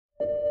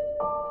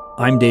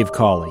I'm Dave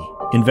Cawley,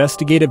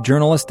 investigative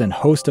journalist and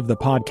host of the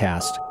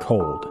podcast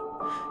Cold.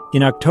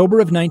 In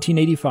October of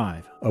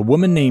 1985, a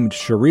woman named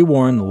Sheree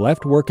Warren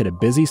left work at a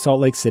busy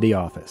Salt Lake City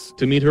office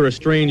to meet her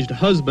estranged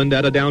husband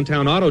at a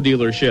downtown auto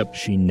dealership.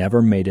 She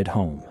never made it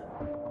home.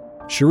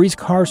 Sheree's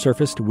car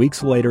surfaced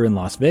weeks later in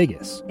Las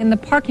Vegas. In the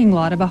parking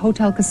lot of a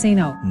hotel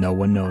casino. No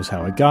one knows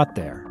how it got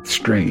there.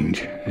 Strange.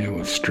 It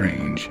was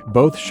strange.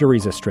 Both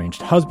Sheree's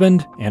estranged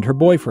husband and her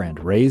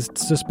boyfriend raised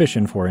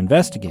suspicion for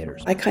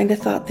investigators. I kind of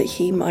thought that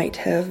he might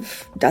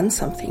have done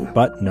something.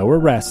 But no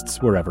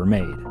arrests were ever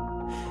made.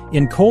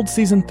 In Cold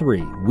Season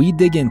 3, we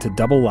dig into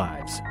double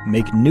lives,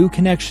 make new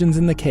connections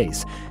in the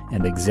case,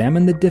 and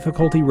examine the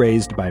difficulty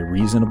raised by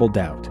reasonable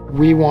doubt.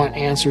 We want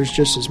answers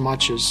just as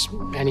much as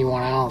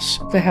anyone else.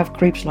 They have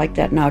creeps like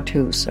that now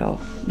too,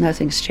 so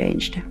nothing's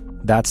changed.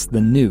 That's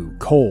the new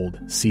Cold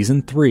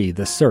Season 3,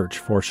 The Search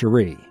for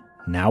Sheree,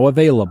 now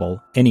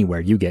available anywhere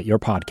you get your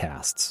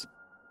podcasts.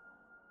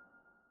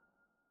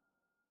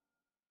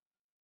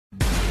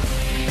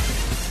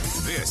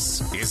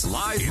 This is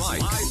Live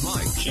Mike.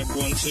 Check 1,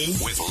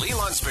 2. With Lee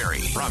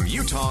Lonsberry. From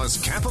Utah's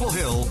Capitol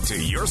Hill to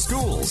your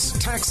schools,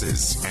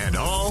 taxes, and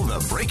all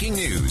the breaking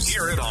news.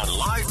 Hear it on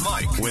Live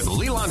Mike with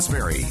Lee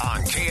Lonsberry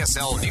on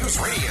KSL News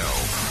Radio.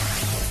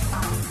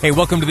 Hey,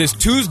 welcome to this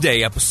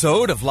Tuesday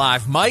episode of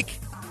Live Mike.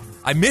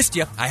 I missed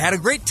you. I had a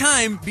great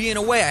time being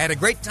away. I had a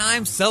great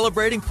time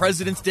celebrating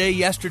President's Day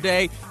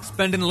yesterday,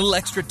 spending a little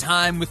extra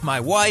time with my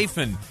wife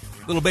and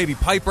little baby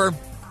Piper.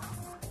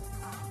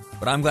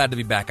 But I'm glad to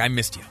be back. I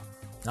missed you.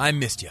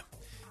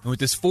 And with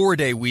this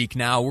 4-day week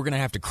now, we're going to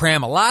have to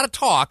cram a lot of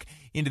talk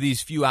into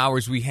these few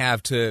hours we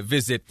have to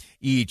visit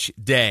each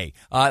day.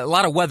 A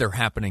lot of weather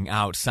happening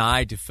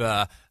outside. If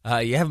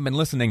you haven't been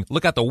listening,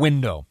 look out the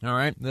window, all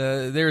right?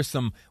 There's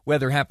some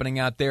weather happening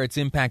out there. It's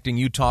impacting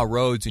Utah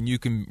roads, and you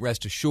can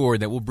rest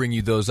assured that we'll bring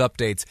you those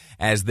updates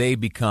as they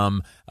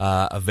become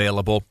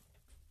available.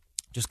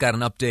 Just got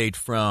an update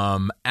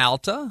from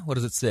Alta. What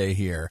does it say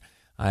here?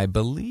 I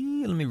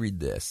believe, let me read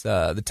this.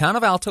 The town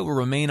of Alta will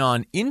remain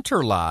on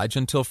interlodge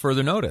until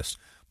further notice.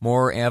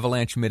 More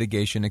avalanche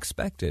mitigation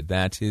expected.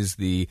 That is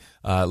the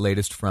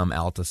latest from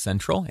Alta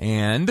Central.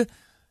 And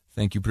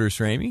thank you,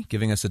 producer Amy,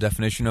 giving us a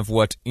definition of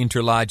what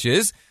interlodge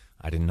is.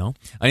 I didn't know.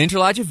 An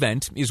interlodge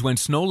event is when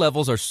snow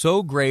levels are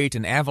so great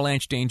and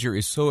avalanche danger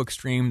is so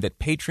extreme that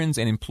patrons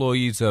and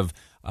employees of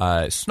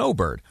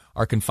Snowbird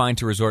are confined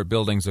to resort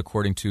buildings,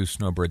 according to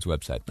Snowbird's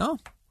website. Oh,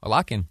 a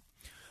lock-in.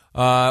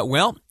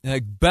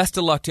 Best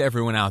of luck to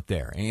everyone out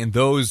there and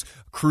those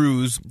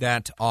crews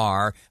that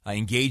are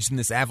engaged in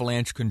this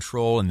avalanche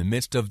control in the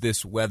midst of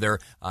this weather.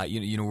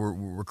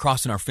 We're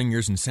crossing our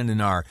fingers and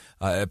sending our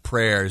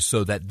prayers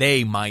so that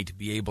they might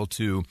be able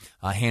to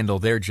handle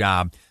their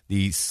job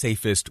the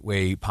safest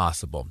way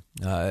possible.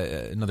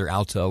 Another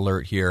Alta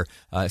alert here,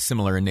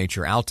 similar in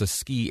nature. Alta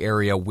ski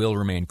area will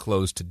remain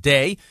closed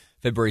today,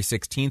 February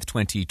 16th,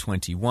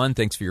 2021.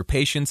 Thanks for your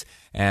patience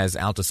as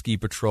Alta Ski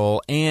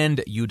Patrol and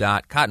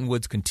UDOT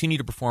Cottonwoods continue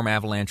to perform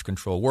avalanche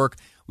control work.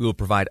 We will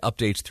provide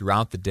updates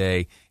throughout the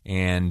day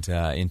and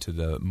into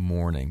the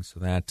morning. So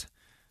that,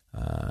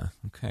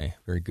 okay,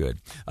 very good.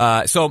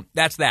 So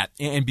that's that.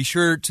 And be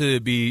sure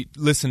to be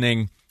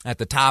listening at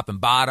the top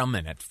and bottom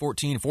and at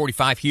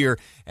 14:45 here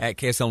at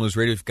KSL News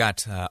Radio. We've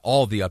got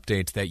all the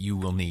updates that you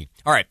will need.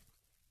 All right.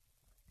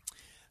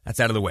 That's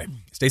out of the way.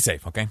 Stay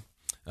safe, okay?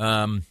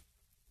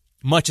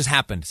 Much has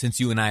happened since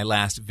you and I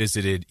last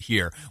visited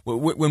here.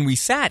 When we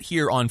sat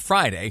here on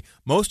Friday,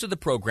 most of the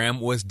program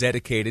was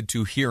dedicated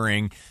to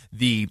hearing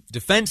the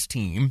defense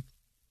team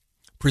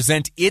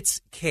present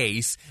its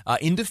case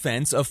in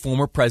defense of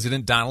former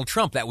President Donald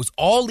Trump. That was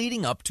all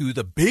leading up to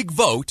the big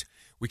vote,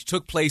 which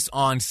took place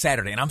on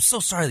Saturday. And I'm so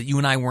sorry that you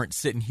and I weren't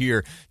sitting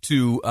here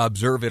to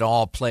observe it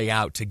all play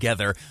out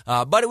together.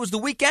 But it was the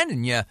weekend,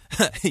 and you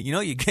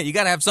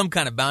got to have some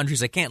kind of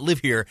boundaries. I can't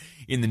live here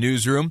in the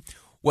newsroom.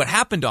 What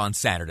happened on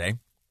Saturday,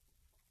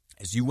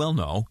 as you well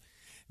know,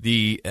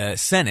 the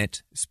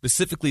Senate,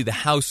 specifically the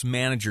House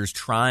managers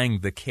trying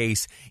the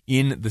case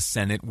in the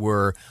Senate,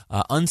 were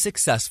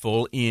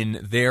unsuccessful in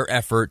their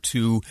effort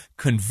to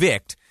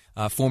convict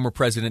former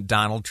President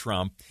Donald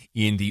Trump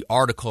in the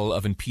article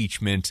of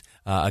impeachment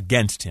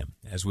against him,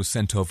 as was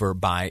sent over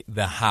by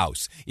the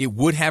House. It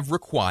would have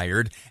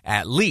required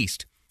at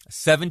least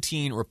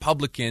 17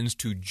 Republicans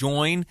to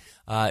join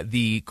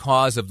the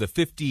cause of the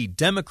 50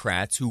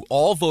 Democrats who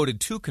all voted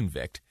to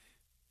convict.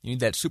 You need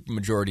that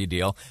supermajority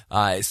deal.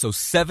 So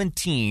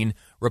 17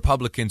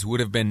 Republicans would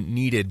have been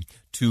needed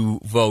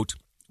to vote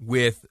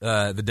with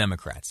the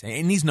Democrats.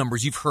 And these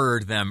numbers, you've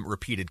heard them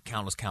repeated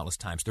countless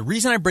times. The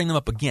reason I bring them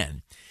up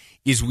again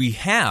is we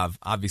have,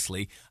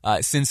 obviously,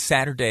 since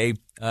Saturday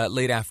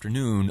late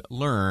afternoon,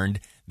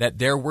 learned that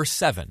there were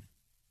 7.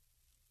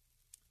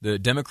 The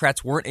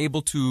Democrats weren't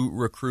able to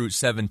recruit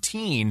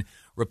 17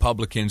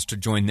 Republicans to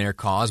join their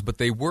cause, but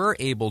they were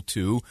able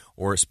to,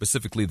 or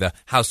specifically the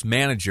House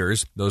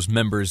managers, those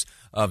members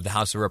of the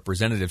House of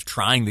Representatives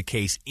trying the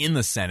case in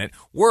the Senate,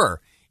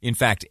 were, in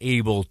fact,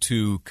 able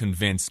to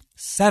convince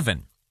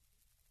 7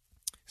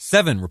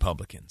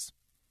 Republicans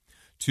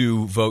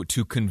to vote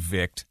to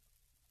convict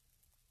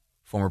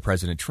former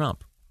President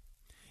Trump.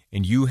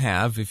 And you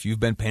have, if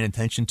you've been paying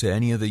attention to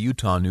any of the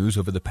Utah news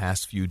over the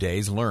past few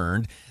days,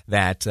 learned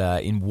that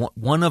in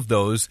one of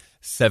those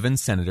 7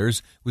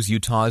 senators was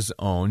Utah's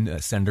own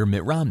Senator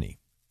Mitt Romney.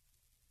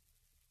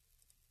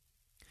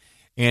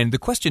 And the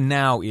question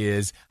now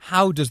is,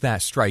 how does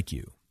that strike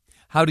you?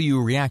 How do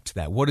you react to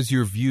that? What is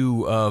your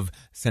view of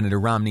Senator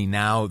Romney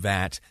now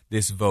that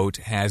this vote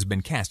has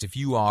been cast? If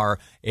you are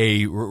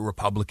a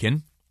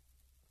Republican,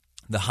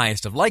 the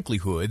highest of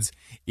likelihoods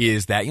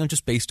is that,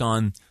 just based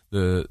on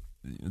the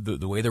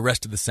way the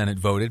rest of the Senate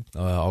voted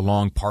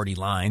along party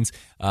lines,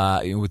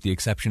 with the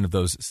exception of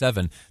those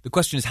 7, the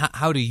question is,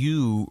 how do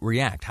you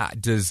react?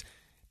 Does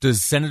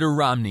Senator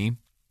Romney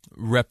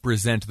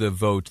represent the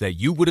vote that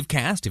you would have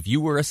cast if you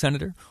were a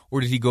senator,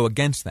 or did he go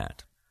against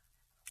that?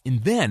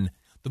 And then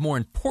the more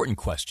important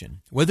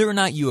question, whether or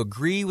not you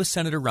agree with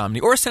Senator Romney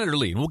or Senator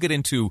Lee, and we'll get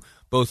into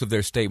both of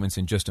their statements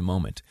in just a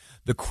moment,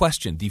 the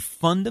question, the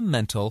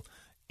fundamental,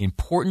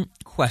 important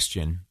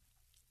question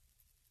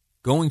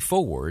going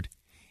forward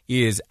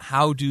is,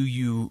 how do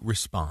you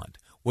respond?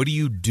 What do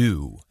you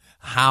do?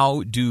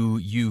 How do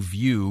you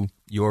view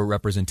your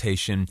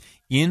representation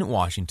in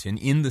Washington,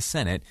 in the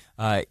Senate,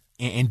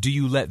 and do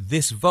you let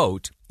this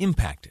vote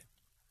impact it?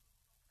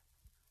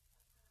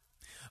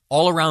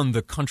 All around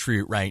the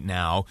country right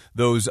now,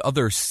 those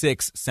other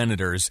 6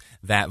 senators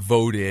that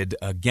voted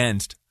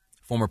against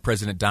former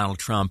President Donald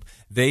Trump,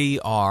 they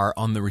are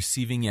on the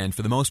receiving end,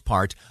 for the most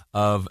part,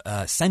 of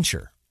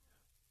censure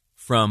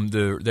from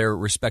their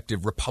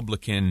respective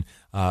Republican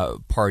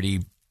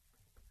party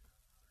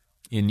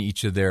in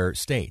each of their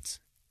states.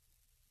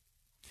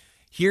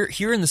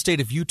 Here in the state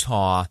of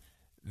Utah,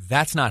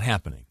 that's not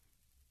happening.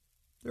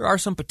 There are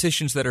some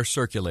petitions that are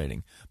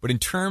circulating, but in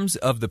terms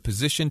of the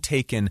position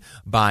taken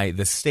by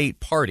the state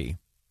party,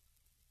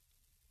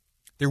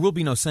 there will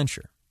be no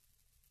censure.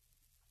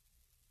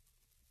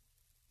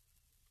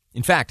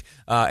 In fact,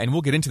 and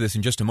we'll get into this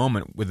in just a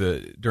moment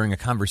during a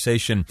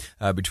conversation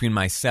between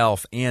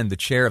myself and the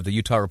chair of the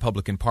Utah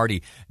Republican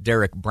Party,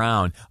 Derek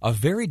Brown, a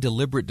very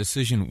deliberate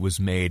decision was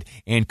made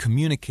and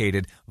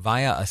communicated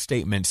via a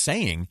statement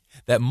saying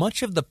that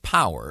much of the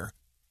power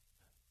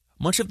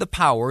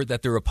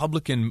that the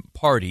Republican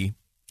Party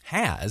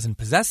has and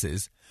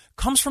possesses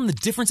comes from the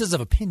differences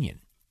of opinion.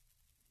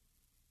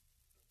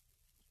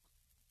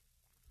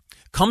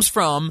 Comes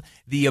from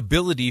the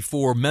ability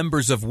for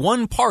members of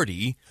one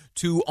party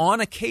to,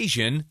 on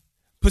occasion,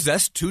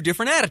 possess 2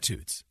 different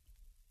attitudes.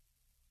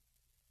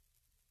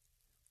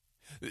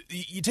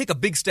 You take a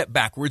big step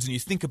backwards and you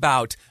think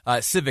about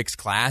civics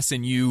class,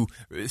 and you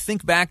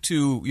think back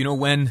to,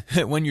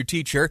 when your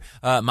teacher,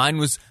 mine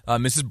was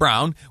Mrs.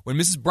 Brown, when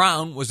Mrs.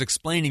 Brown was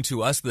explaining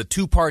to us the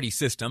 2-party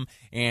system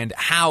and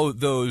how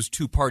those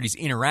 2 parties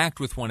interact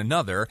with one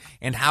another,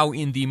 and how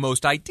in the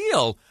most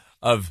ideal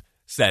of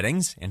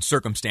settings and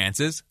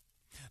circumstances,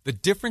 the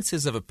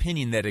differences of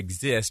opinion that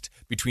exist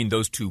between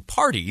those 2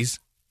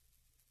 parties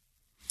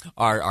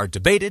are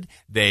debated,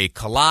 they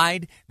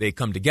collide, they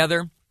come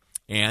together,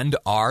 and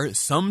are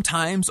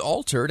sometimes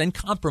altered, and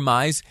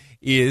compromise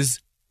is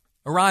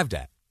arrived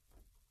at.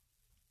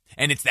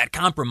 And it's that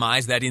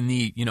compromise that in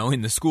the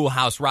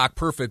Schoolhouse Rock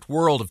perfect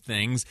world of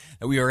things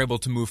that we are able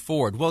to move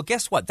forward. Well,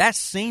 guess what? That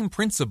same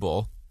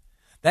principle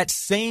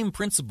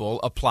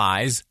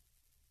applies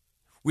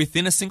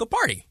within a single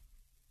party.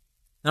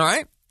 All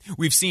right?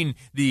 We've seen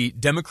the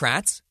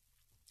Democrats,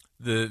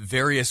 the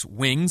various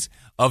wings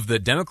of the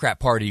Democrat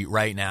Party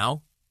right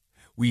now.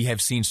 We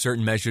have seen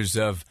certain measures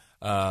of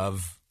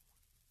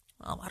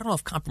well, I don't know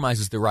if compromise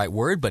is the right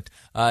word, but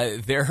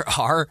there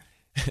are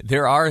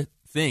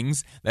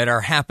things that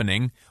are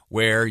happening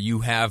where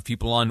you have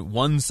people on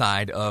one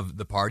side of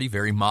the party,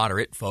 very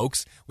moderate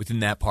folks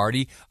within that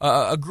party,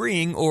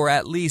 agreeing or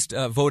at least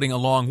voting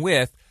along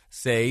with,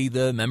 say,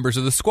 the members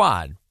of the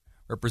squad,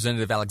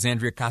 Representative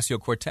Alexandria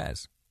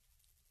Ocasio-Cortez.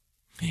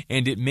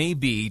 And it may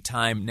be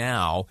time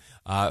now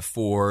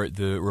for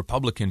the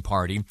Republican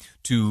Party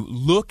to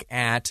look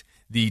at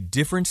the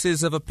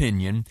differences of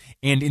opinion,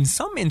 and in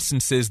some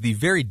instances, the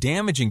very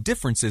damaging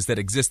differences that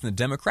exist in the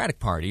Democratic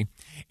Party.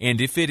 And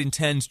if it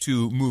intends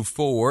to move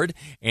forward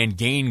and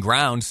gain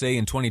ground, say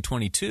in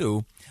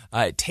 2022,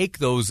 take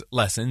those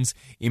lessons,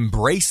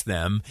 embrace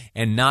them,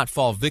 and not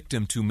fall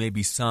victim to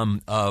maybe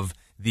some of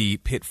the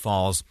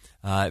pitfalls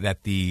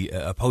that the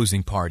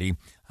opposing party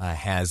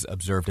has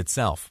observed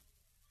itself.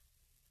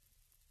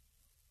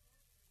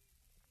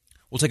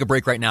 We'll take a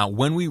break right now.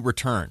 When we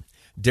return,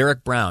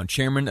 Derek Brown,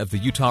 chairman of the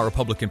Utah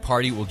Republican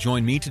Party, will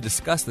join me to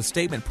discuss the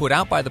statement put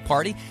out by the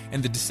party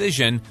and the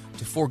decision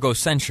to forego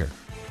censure.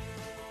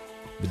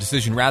 The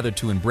decision, rather,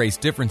 to embrace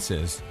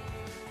differences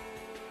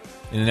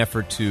in an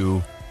effort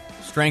to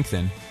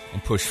strengthen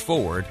and push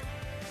forward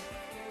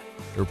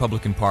the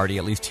Republican Party,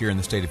 at least here in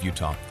the state of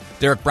Utah.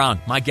 Derek Brown,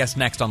 my guest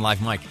next on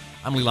Live Mike.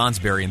 I'm Lee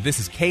Lonsberry, and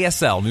this is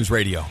KSL News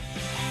Radio.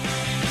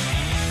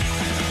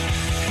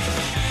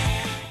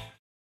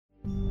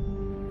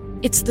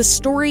 It's the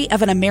story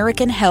of an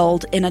American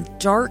held in a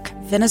dark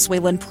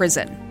Venezuelan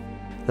prison.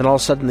 Then all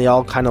of a sudden they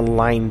all kind of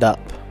lined up.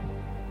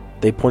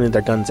 They pointed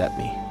their guns at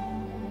me.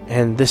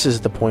 And this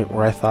is the point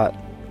where I thought,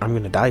 I'm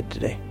going to die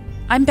today.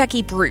 I'm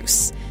Becky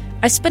Bruce.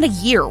 I spent a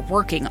year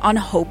working on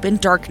Hope in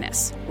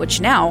Darkness,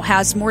 which now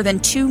has more than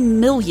 2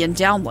 million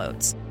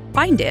downloads.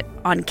 Find it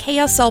on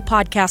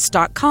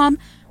kslpodcast.com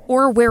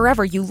or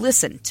wherever you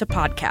listen to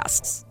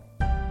podcasts.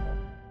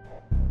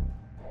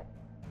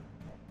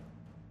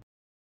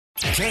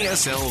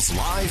 KSL's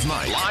Live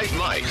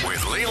Mike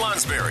with Lee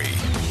Lonsberry.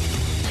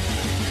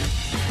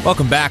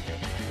 Welcome back.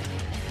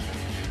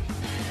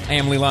 I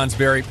am Lee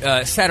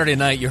Lonsberry. Saturday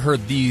night, you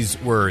heard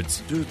these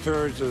words.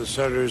 2/3 of the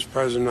senators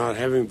present not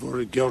having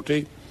voted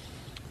guilty.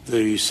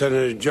 The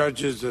Senate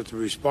judges that the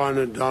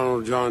respondent,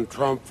 Donald John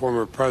Trump,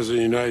 former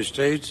President of the United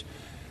States,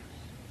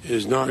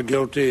 is not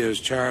guilty as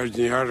charged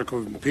in the article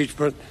of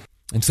impeachment.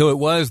 And so it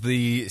was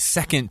the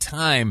second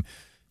time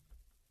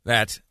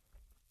that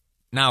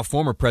now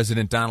former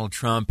President Donald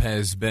Trump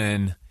has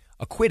been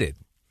acquitted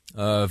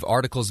of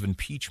articles of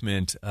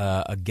impeachment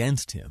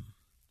against him.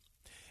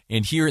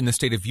 And here in the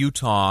state of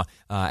Utah,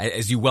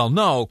 as you well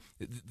know,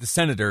 the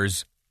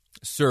senators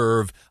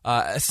serve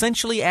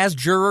essentially as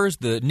jurors.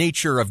 The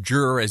nature of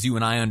juror, as you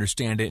and I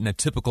understand it, in a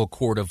typical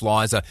court of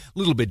law is a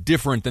little bit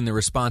different than the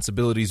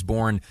responsibilities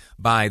borne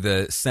by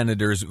the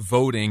senators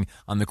voting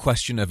on the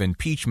question of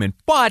impeachment.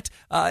 But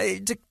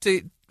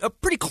a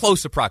pretty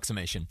close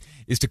approximation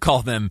is to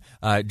call them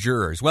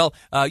jurors. Well,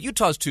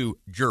 Utah's two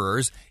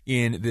jurors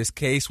in this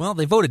case, well,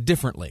 they voted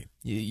differently.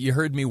 You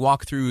heard me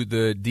walk through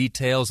the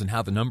details and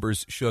how the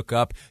numbers shook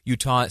up.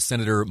 Utah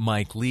Senator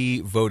Mike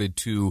Lee voted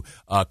to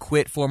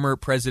acquit former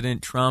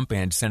President Trump,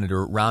 and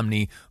Senator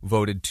Romney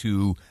voted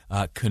to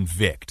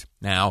convict.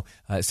 Now,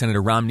 Senator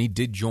Romney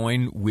did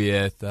join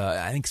with,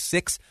 I think,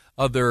 6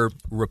 other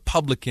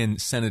Republican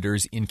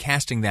senators in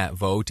casting that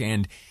vote,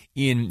 and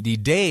in the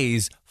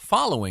days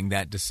following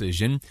that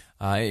decision,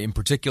 in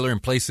particular in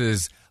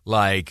places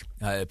like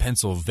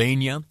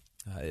Pennsylvania,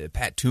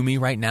 Pat Toomey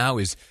right now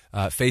is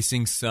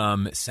facing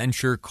some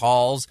censure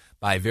calls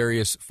by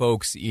various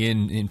folks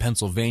in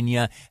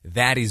Pennsylvania.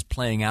 That is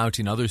playing out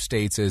in other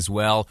states as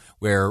well,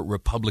 where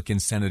Republican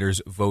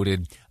senators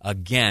voted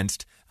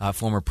against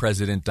former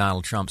President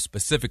Donald Trump,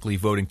 specifically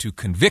voting to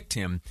convict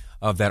him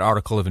of that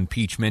article of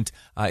impeachment.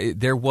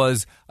 There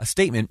was a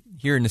statement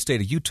here in the state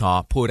of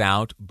Utah put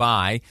out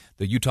by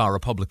the Utah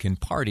Republican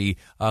Party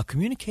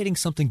communicating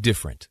something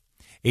different,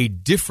 a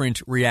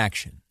different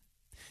reaction.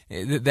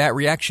 That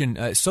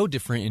reaction so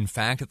different, in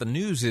fact, that the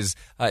news is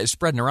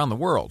spreading around the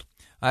world.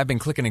 I've been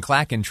clicking and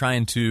clacking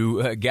trying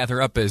to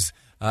gather up as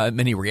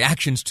many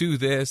reactions to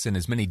this and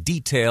as many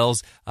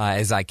details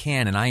as I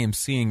can, and I am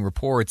seeing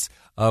reports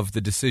of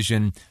the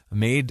decision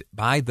made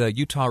by the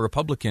Utah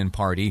Republican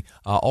Party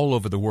all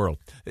over the world.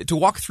 To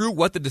walk through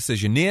what the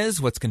decision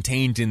is, what's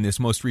contained in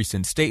this most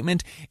recent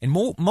statement, and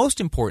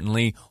most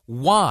importantly,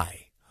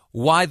 why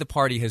the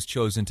party has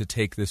chosen to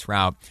take this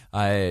route.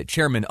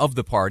 Chairman of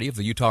the party, of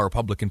the Utah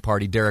Republican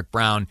Party, Derek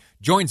Brown,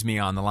 joins me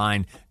on the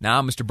line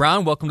now. Mr.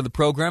 Brown, welcome to the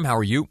program. How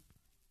are you?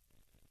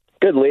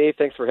 Good, Lee.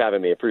 Thanks for having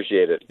me.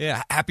 Appreciate it.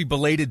 Yeah, happy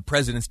belated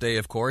President's Day,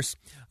 of course.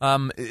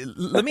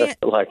 Let me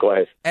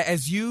likewise.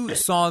 As you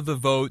saw the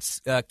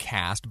votes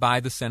cast by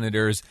the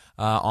senators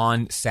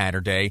on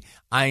Saturday,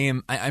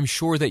 I'm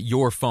sure that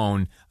your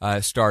phone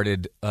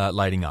started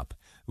lighting up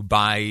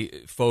by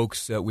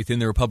folks within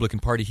the Republican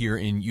Party here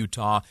in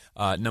Utah.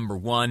 Number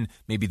one,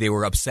 maybe they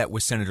were upset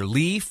with Senator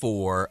Lee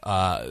for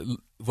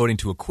voting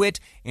to acquit,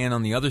 and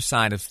on the other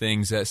side of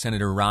things,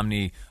 Senator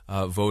Romney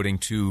voting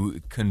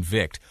to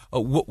convict.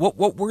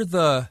 What were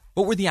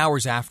the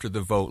hours after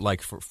the vote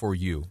like for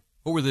you?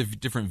 What were the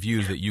different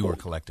views that you were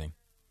collecting?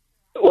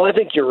 Well, I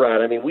think you're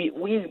right. I mean,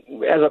 we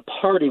as a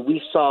party,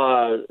 we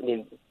saw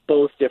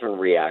both different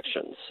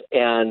reactions,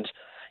 and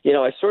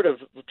I sort of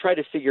try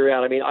to figure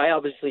out, I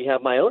obviously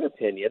have my own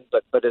opinion,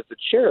 but as the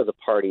chair of the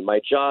party,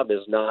 my job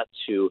is not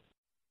to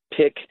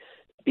pick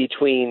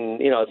between,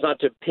 it's not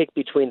to pick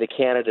between the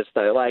candidates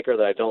that I like or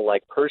that I don't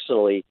like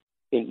personally.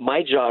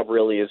 My job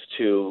really is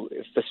to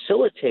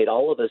facilitate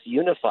all of us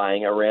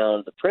unifying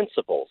around the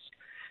principles.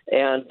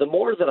 And the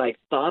more that I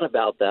thought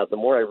about that, the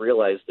more I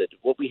realized that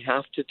what we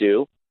have to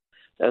do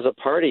as a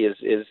party is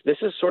this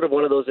is sort of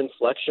one of those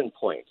inflection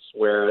points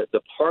where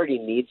the party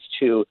needs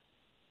to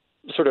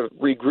sort of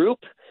regroup,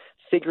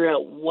 figure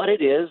out what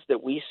it is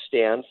that we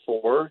stand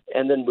for,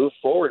 and then move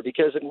forward.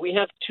 Because we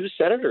have 2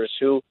 senators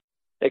who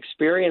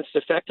experienced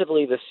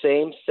effectively the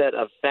same set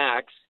of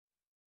facts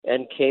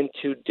and came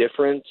to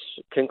different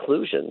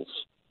conclusions.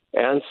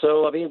 And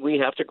so, we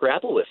have to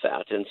grapple with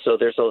that. And so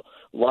there's a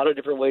lot of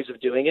different ways of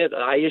doing it.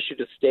 I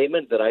issued a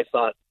statement that I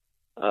thought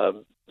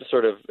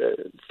sort of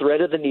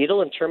threaded the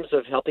needle in terms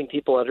of helping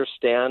people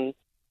understand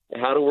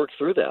how to work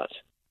through that.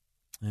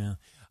 Yeah.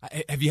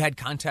 Have you had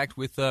contact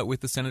with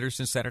the senators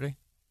since Saturday?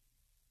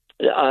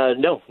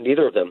 No,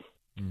 neither of them.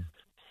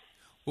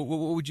 What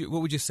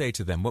would you say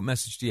to them? What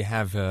message do you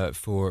have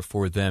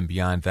for them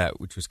beyond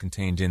that which was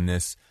contained in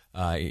this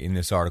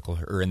article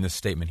or in this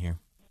statement here?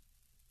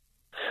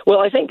 Well,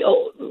 I think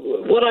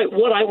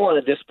What I want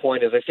at this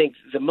point is I think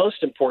the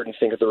most important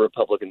thing of the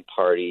Republican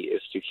Party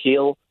is to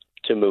heal,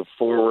 to move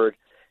forward,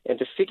 and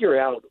to figure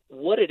out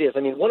what it is. I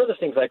mean, one of the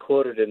things I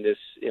quoted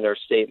in our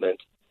statement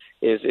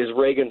is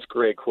Reagan's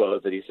great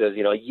quote that he says,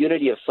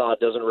 unity of thought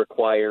doesn't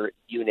require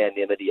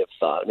unanimity of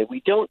thought. I mean,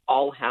 we don't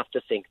all have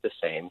to think the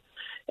same,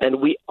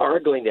 and we are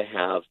going to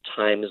have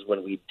times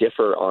when we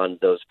differ on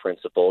those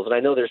principles. And I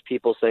know there's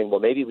people saying, well,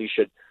 maybe we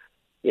should,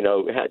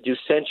 do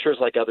censures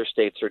like other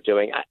states are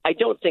doing. I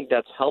don't think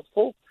that's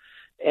helpful.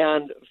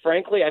 And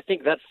frankly, I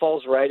think that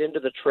falls right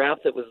into the trap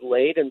that was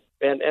laid and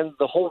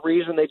the whole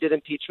reason they did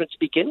impeachment to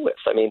begin with.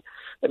 I mean,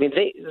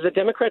 the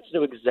Democrats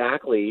knew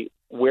exactly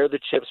where the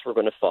chips were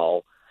going to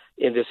fall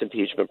in this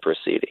impeachment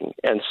proceeding.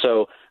 And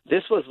so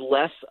this was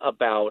less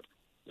about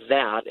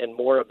that and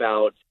more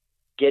about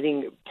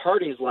getting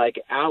parties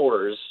like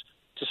ours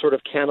to sort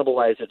of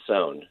cannibalize its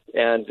own.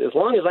 And as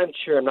long as I'm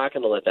chair, I'm not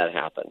going to let that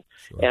happen.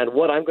 Sure. And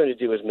what I'm going to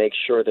do is make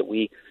sure that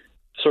we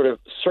sort of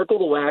circle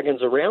the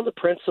wagons around the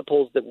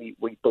principles that we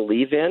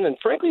believe in, and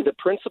frankly, the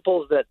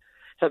principles that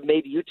have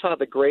made Utah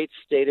the great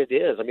state it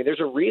is. I mean,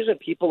 there's a reason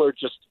people are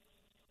just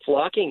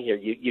flocking here.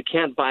 You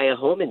can't buy a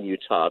home in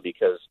Utah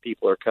because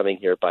people are coming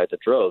here by the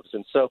droves.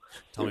 And so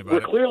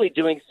we're clearly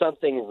doing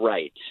something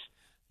right.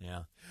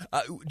 Yeah.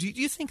 Do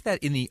you think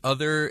that in the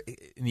other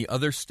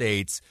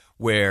states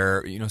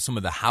where some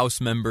of the House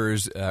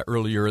members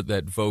earlier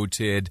that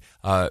voted,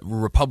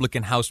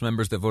 Republican House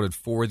members that voted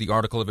for the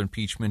article of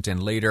impeachment,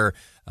 and later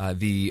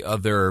the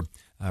other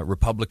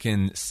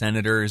Republican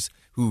senators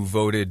who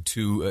voted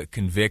to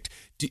convict,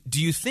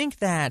 do you think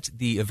that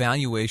the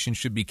evaluation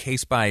should be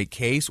case by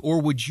case, or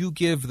would you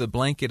give the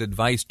blanket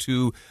advice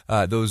to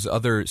those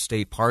other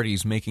state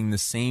parties making the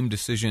same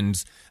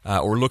decisions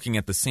or looking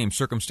at the same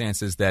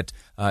circumstances that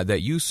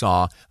you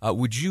saw?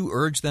 Would you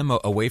urge them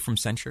away from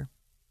censure?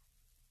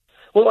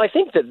 Well, I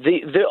think that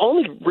the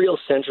only real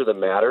censure that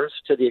matters,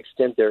 to the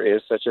extent there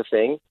is such a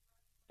thing,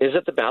 is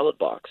at the ballot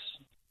box.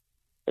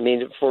 I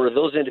mean, for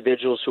those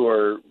individuals who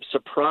are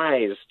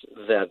surprised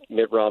that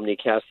Mitt Romney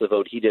cast the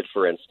vote he did,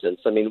 for instance,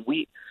 I mean,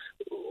 we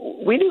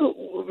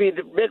knew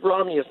Mitt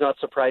Romney is not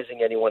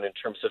surprising anyone in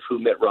terms of who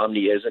Mitt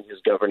Romney is and his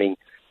governing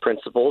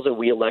principles, and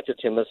we elected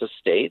him as a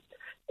state.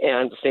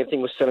 And the same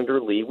thing with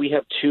Senator Lee. We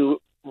have two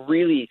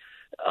really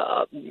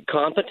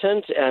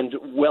competent and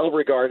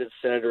well-regarded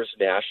senators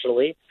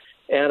nationally.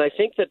 And I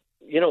think that,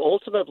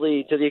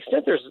 ultimately, to the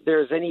extent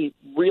there's any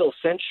real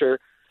censure,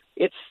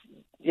 it's,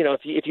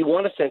 if you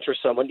want to censure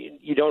someone,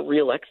 you don't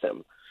reelect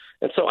them.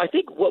 And so I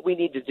think what we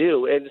need to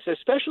do, and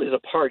especially as a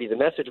party, the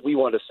message we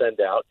want to send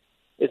out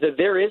is that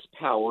there is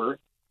power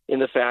in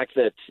the fact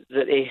that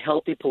a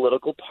healthy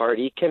political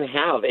party can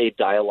have a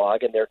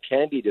dialogue and there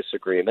can be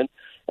disagreement.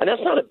 And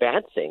that's not a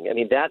bad thing. I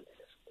mean, that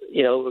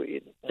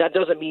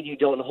doesn't mean you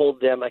don't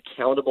hold them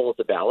accountable at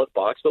the ballot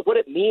box. But what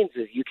it means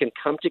is you can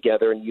come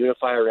together and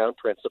unify around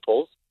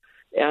principles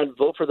and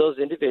vote for those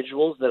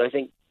individuals that I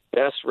think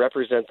best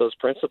represent those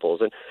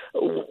principles. And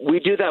we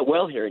do that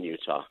well here in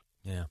Utah.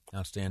 Yeah,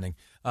 outstanding.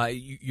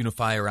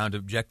 Unify around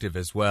objective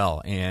as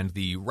well. And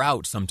the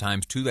route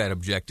sometimes to that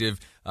objective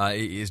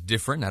is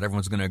different. Not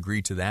everyone's going to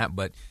agree to that,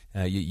 but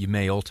you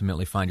may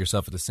ultimately find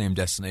yourself at the same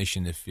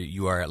destination if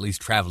you are at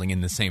least traveling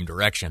in the same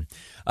direction.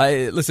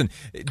 Listen,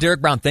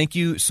 Derek Brown, thank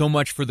you so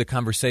much for the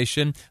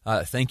conversation.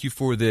 Thank you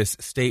for this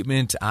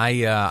statement.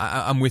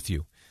 I'm with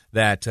you.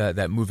 That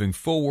moving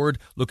forward,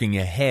 looking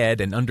ahead,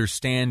 and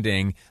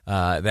understanding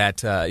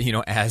that,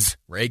 as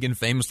Reagan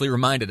famously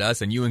reminded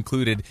us, and you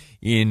included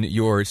in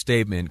your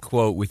statement,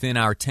 quote, within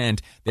our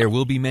tent, there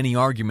will be many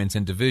arguments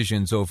and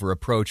divisions over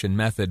approach and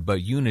method,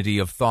 but unity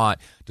of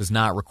thought does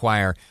not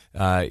require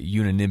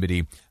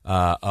unanimity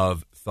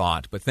of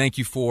thought. But thank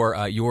you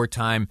for your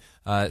time,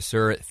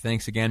 sir.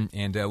 Thanks again,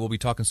 and we'll be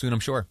talking soon, I'm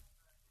sure.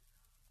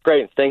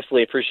 Great. Thanks,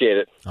 Lee. Appreciate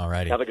it. All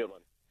righty. Have a good one.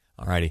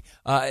 All righty.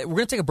 We're going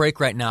to take a break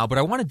right now, but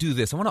I want to do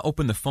this. I want to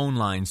open the phone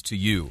lines to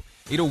you.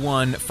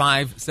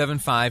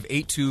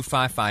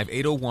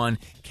 801-575-8255.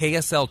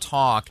 801-KSL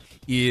Talk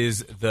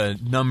is the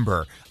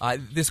number.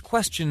 This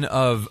question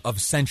of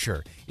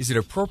censure, is it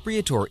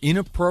appropriate or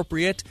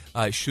inappropriate?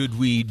 Should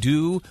we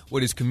do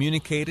what is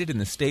communicated in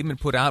the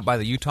statement put out by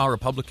the Utah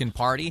Republican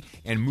Party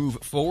and move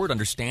forward,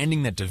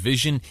 understanding that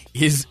division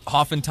is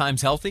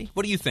oftentimes healthy?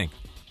 What do you think?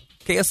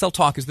 KSL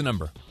Talk is the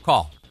number.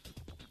 Call.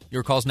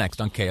 Your call's next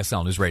on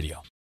KSL News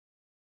Radio.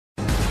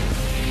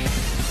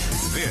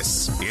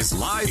 This is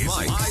Live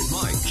Mike.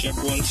 Check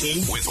 1, 2.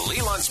 With Lee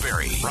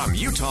Lonsberry. From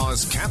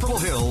Utah's Capitol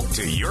Hill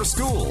to your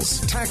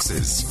schools,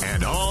 taxes,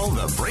 and all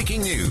the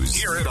breaking news.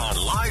 Hear it on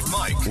Live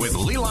Mike with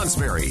Lee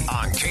Lonsberry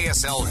on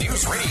KSL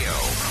News Radio.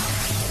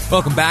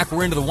 Welcome back.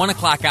 We're into the 1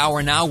 o'clock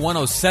hour now.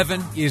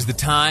 1:07 is the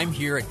time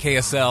here at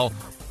KSL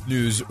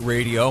News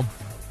Radio.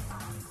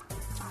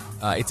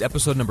 It's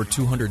episode number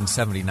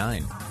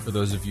 279. For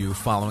those of you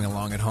following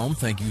along at home,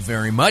 thank you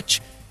very much.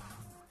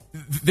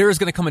 There is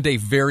going to come a day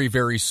very,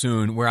 very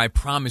soon where I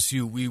promise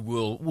you we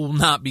will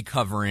not be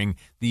covering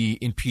the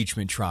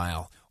impeachment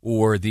trial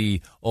or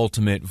the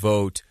ultimate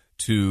vote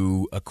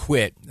to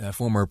acquit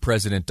former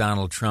President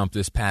Donald Trump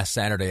this past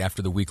Saturday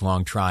after the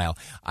week-long trial.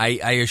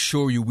 I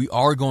assure you we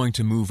are going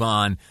to move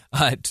on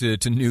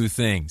to new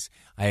things.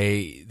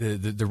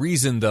 The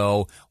reason,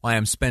 though, why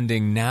I'm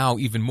spending now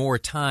even more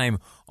time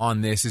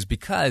on this is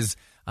because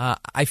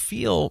I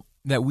feel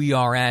that we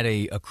are at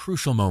a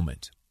crucial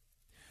moment.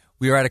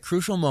 We are at a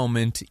crucial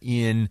moment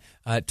in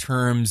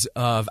terms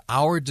of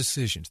our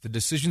decisions, the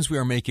decisions we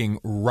are making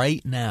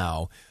right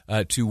now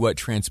to what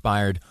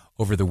transpired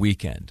over the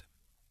weekend.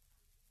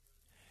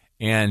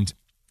 And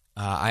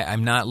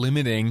I'm not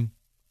limiting,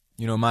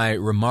 my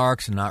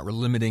remarks and not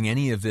limiting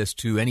any of this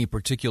to any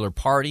particular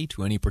party,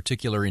 to any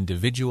particular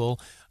individual,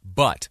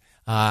 but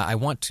I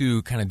want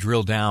to kind of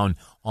drill down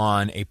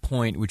on a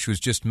point which was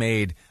just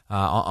made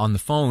on the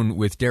phone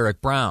with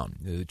Derek Brown,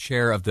 the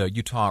chair of the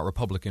Utah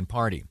Republican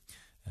Party.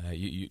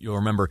 You'll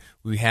remember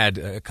we had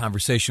a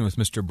conversation with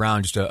Mr.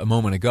 Brown just a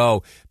moment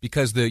ago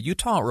because the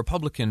Utah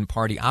Republican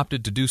Party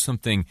opted to do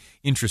something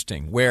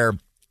interesting where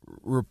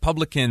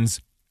Republican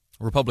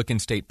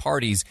state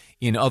parties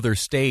in other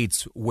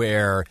states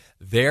where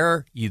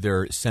their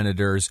either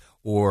senators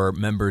or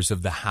members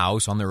of the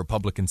House on the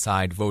Republican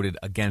side voted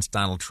against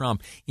Donald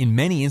Trump, in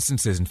many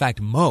instances, in fact,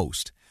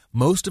 most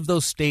of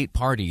those state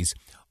parties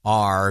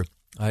are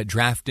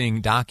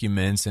drafting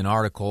documents and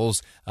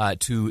articles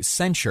to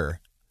censure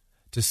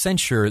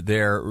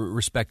their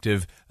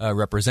respective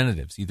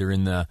representatives, either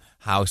in the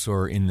House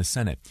or in the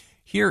Senate.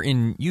 Here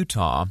in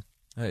Utah,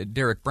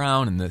 Derek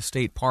Brown and the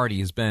state party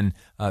has been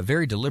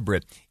very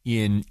deliberate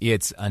in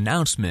its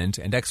announcement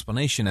and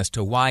explanation as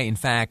to why, in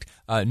fact,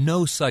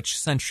 no such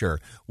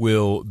censure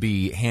will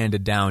be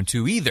handed down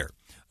to either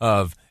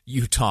of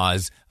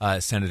Utah's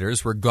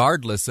senators,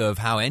 regardless of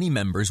how any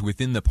members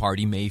within the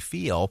party may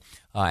feel.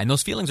 And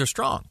those feelings are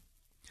strong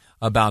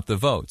about the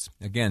votes.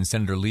 Again,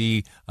 Senator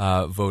Lee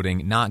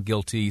voting not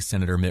guilty,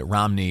 Senator Mitt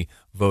Romney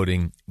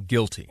voting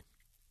guilty.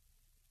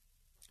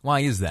 Why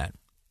is that?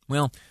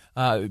 Well,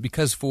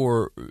 because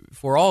for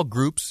all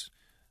groups,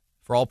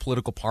 for all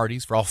political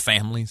parties, for all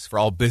families, for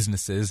all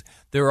businesses,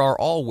 there are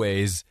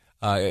always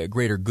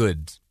greater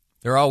goods.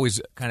 There are always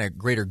kind of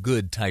greater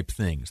good type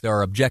things. There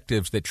are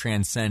objectives that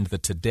transcend the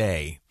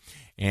today,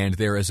 and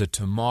there is a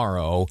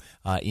tomorrow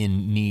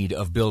in need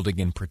of building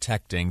and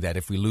protecting that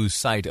if we lose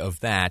sight of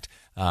that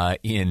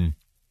if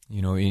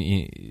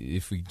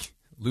we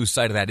lose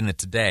sight of that in the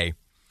today,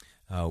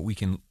 we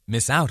can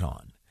miss out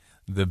on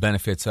the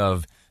benefits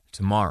of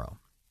tomorrow.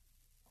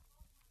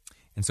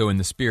 And so in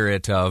the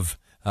spirit of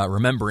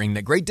remembering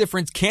that great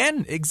difference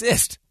can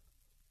exist,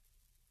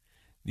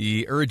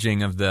 the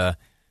urging of the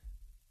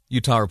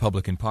Utah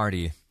Republican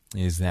Party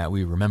is that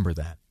we remember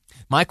that.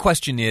 My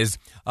question is,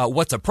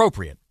 what's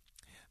appropriate?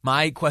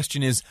 My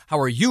question is, how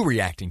are you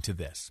reacting to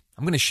this?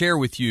 I'm going to share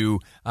with you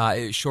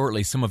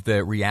shortly some of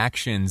the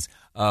reactions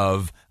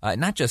of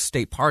not just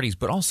state parties,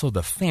 but also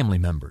the family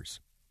members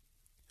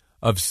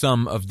of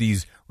some of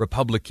these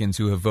Republicans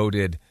who have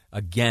voted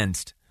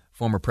against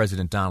former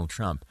President Donald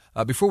Trump.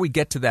 Before we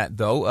get to that,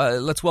 though,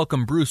 let's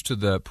welcome Bruce to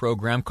the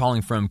program,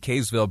 calling from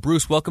Kaysville.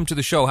 Bruce, welcome to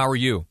the show. How are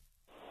you?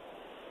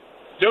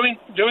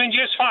 Doing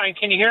just fine.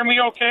 Can you hear me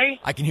okay?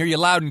 I can hear you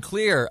loud and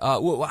clear.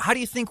 How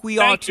do you think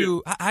how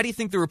do you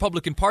think the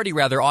Republican Party,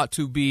 ought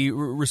to be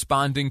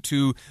responding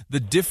to the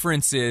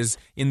differences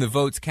in the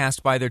votes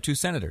cast by their two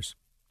senators?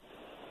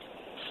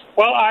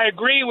 Well, I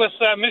agree with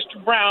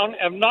Mr. Brown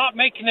of not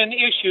making an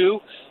issue.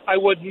 I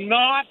would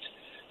not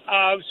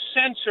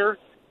censor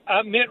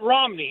Mitt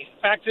Romney. In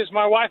fact, as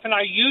my wife and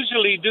I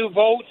usually do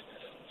vote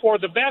for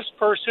the best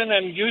person,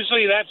 and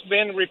usually that's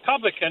been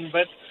Republican.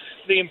 But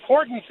the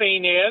important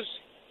thing is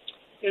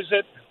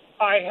that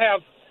I have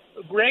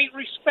great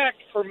respect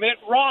for Mitt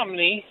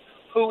Romney,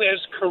 who is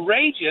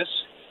courageous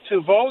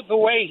to vote the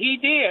way he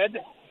did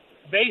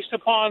based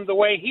upon the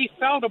way he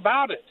felt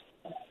about it.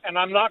 And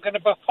I'm not going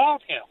to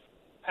fault him.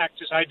 In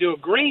fact, I do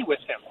agree with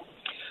him.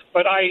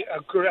 But I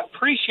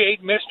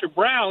appreciate Mr.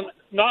 Brown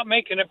not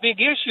making a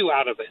big issue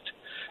out of it,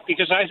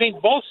 because I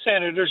think both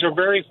senators are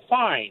very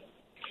fine.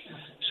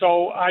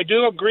 So I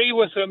do agree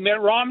with Mitt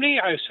Romney.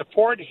 I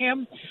support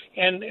him,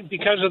 and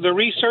because of the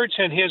research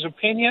and his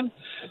opinion,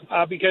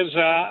 because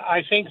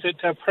I think that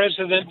the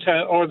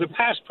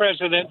past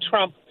President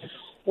Trump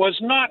was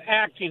not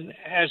acting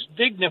as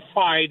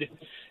dignified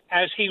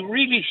as he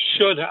really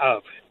should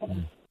have.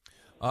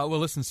 Well,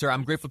 listen, sir,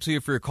 I'm grateful to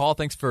you for your call.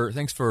 Thanks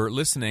for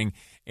listening,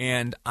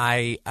 and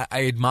I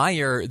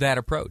admire that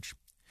approach.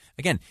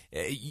 Again,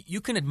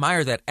 you can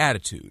admire that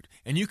attitude,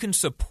 and you can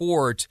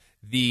support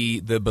the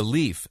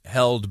belief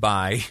held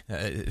by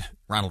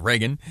Ronald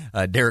Reagan,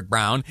 Derek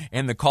Brown,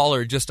 and the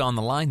caller just on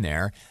the line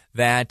there,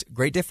 that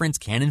great difference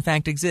can in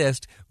fact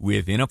exist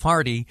within a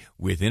party,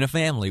 within a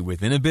family,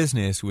 within a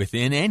business,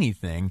 within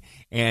anything,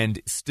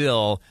 and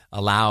still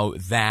allow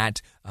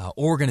that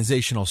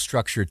organizational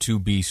structure to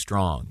be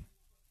strong.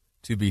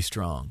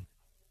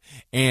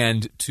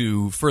 And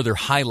to further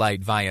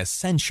highlight via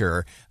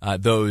censure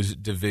those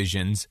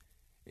divisions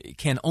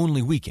can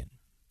only weaken.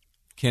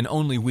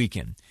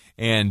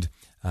 And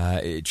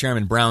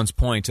Chairman Brown's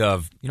point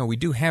of, we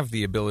do have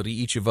the ability,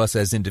 each of us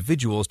as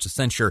individuals, to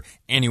censure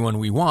anyone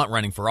we want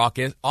running for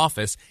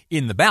office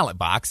in the ballot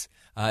box.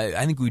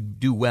 I think we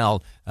do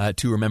well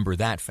to remember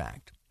that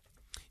fact.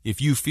 If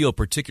you feel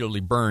particularly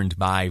burned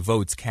by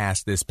votes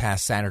cast this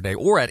past Saturday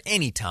or at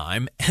any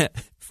time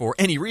for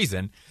any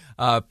reason,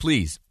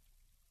 please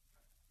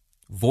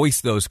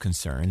voice those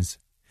concerns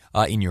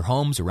in your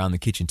homes, around the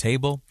kitchen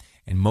table,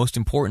 and most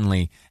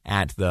importantly,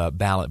 at the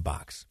ballot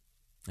box.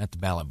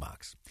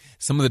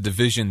 Some of the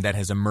division that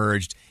has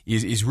emerged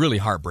is really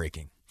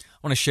heartbreaking. I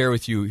want to share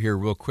with you here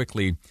real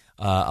quickly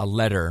a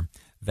letter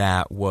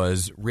that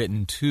was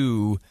written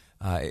to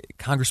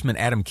Congressman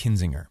Adam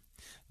Kinzinger.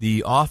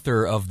 The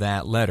author of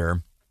that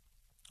letter,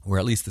 or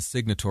at least the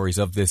signatories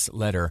of this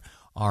letter,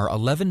 are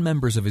 11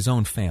 members of his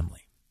own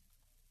family.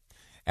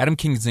 Adam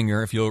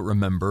Kinzinger, if you'll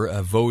remember,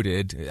 a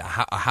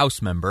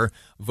House member,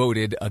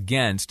 voted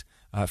against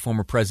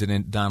former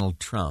President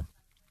Donald Trump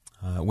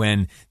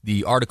when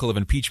the article of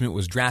impeachment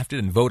was drafted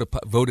and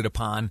voted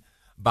upon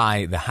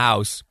by the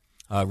House.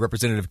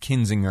 Representative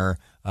Kinzinger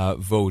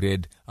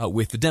voted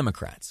with the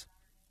Democrats.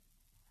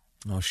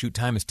 Oh, shoot,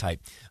 time is tight.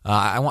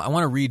 I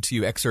want to read to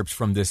you excerpts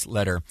from this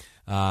letter.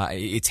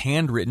 It's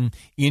handwritten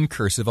in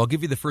cursive. I'll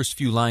give you the first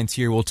few lines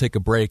here. We'll take a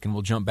break and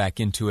we'll jump back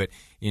into it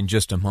in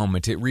just a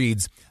moment. It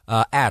reads,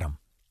 Adam,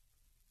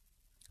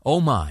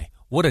 oh my,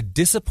 what a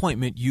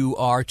disappointment you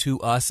are to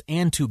us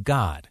and to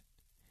God.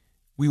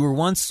 We were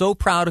once so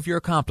proud of your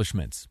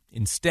accomplishments.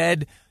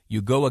 Instead,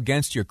 you go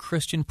against your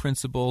Christian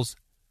principles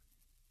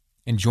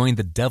and join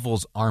the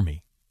devil's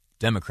army,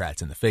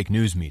 Democrats and the fake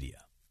news media.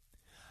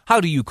 How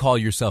do you call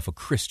yourself a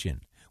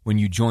Christian when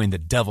you join the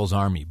devil's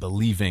army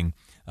believing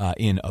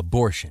in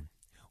abortion?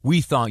 We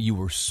thought you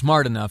were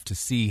smart enough to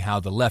see how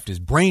the left is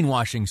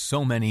brainwashing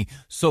so many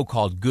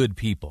so-called good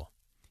people,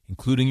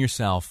 including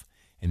yourself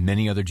and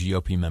many other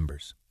GOP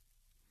members.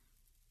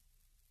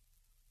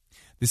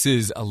 This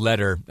is a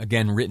letter,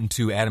 again, written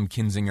to Adam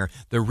Kinzinger.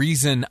 The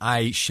reason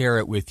I share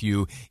it with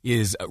you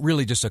is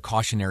really just a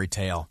cautionary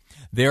tale.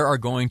 There are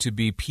going to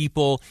be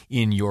people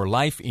in your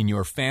life, in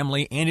your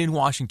family, and in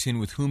Washington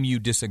with whom you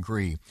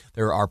disagree.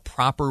 There are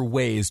proper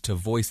ways to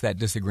voice that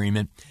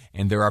disagreement,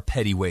 and there are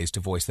petty ways to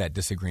voice that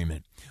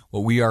disagreement.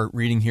 What we are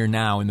reading here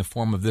now in the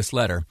form of this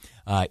letter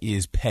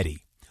is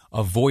petty.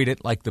 Avoid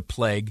it like the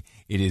plague.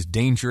 It is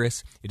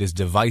dangerous, it is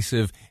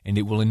divisive, and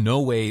it will in no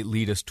way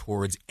lead us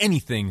towards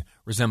anything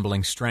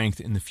resembling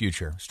strength in the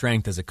future.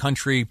 Strength as a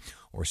country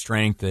or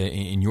strength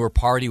in your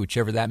party,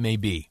 whichever that may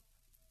be.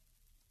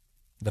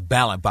 The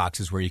ballot box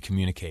is where you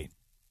communicate.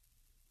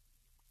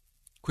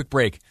 Quick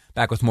break.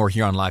 Back with more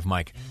here on Live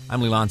Mike.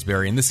 I'm Lee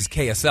Lonsberry, and this is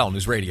KSL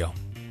News Radio.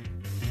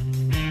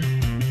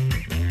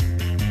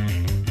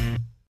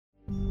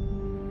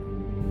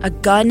 A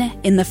gun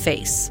in the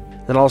face.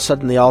 Then all of a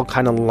sudden they all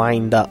kind of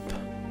lined up.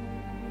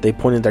 They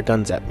pointed their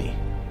guns at me.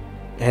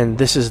 And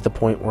this is the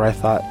point where I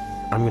thought,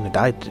 I'm going to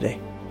die today.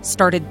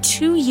 Started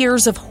 2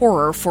 years of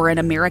horror for an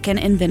American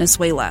in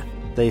Venezuela.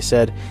 They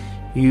said,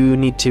 you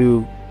need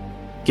to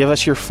give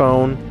us your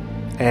phone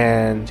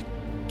and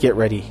get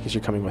ready because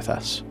you're coming with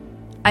us.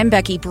 I'm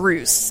Becky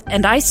Bruce,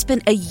 and I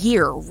spent a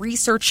year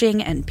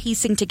researching and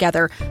piecing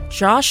together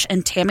Josh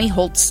and Tammy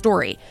Holt's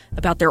story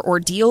about their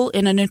ordeal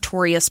in a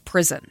notorious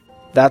prison.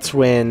 That's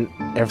when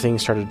everything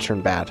started to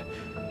turn bad.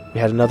 We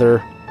had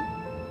another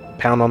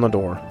pound on the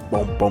door.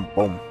 Boom, boom,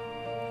 boom.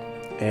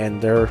 And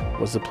there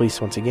was the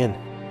police once again.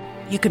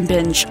 You can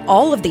binge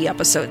all of the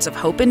episodes of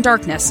Hope in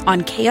Darkness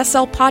on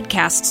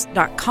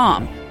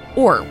KSLPodcasts.com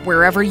or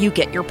wherever you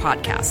get your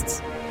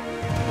podcasts.